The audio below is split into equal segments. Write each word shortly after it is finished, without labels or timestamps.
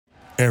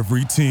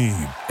Every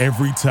team,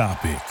 every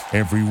topic,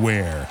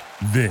 everywhere.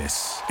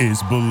 This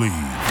is Believe.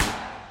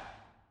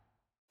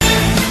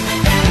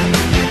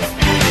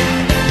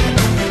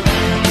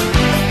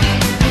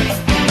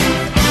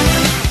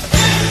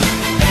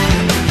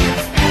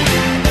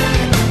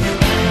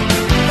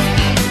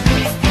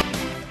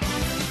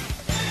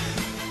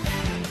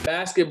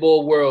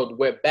 Basketball world,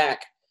 we're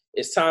back.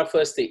 It's time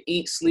for us to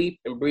eat, sleep,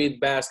 and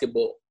breathe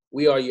basketball.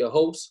 We are your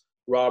hosts,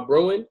 Rob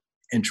Rowan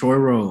and Troy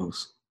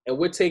Rose. And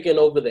we're taking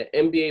over the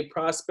NBA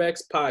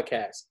Prospects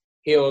podcast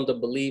here on the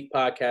Believe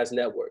Podcast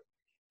Network.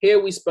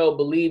 Here we spell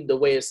Believe the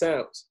way it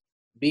sounds,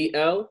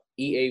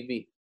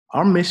 B-L-E-A-V.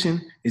 Our mission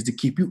is to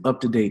keep you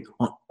up to date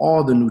on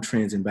all the new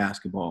trends in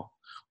basketball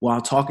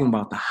while talking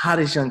about the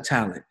hottest young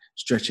talent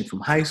stretching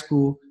from high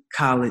school,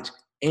 college,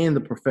 and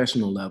the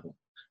professional level.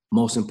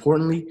 Most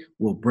importantly,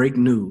 we'll break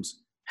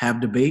news,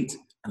 have debates,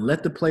 and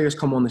let the players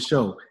come on the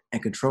show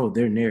and control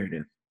their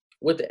narrative.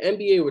 With the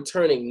NBA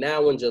returning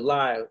now in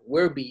July,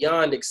 we're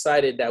beyond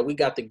excited that we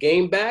got the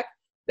game back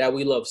that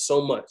we love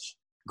so much.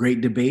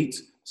 Great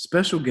debates,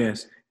 special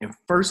guests, and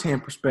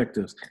firsthand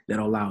perspectives that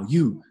allow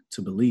you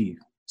to believe.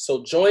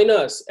 So join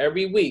us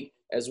every week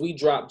as we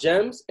drop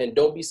gems, and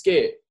don't be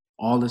scared.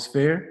 All is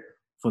fair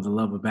for the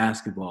love of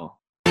basketball.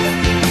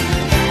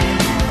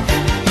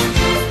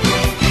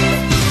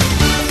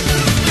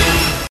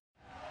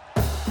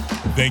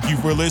 Thank you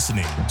for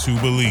listening to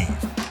Believe.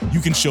 You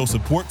can show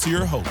support to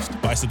your host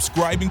by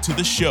subscribing to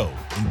the show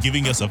and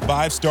giving us a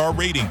 5-star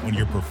rating on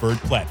your preferred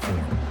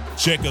platform.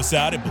 Check us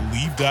out at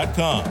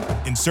Believe.com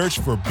and search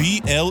for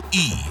BLEAV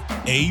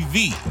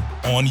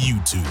on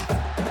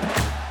YouTube.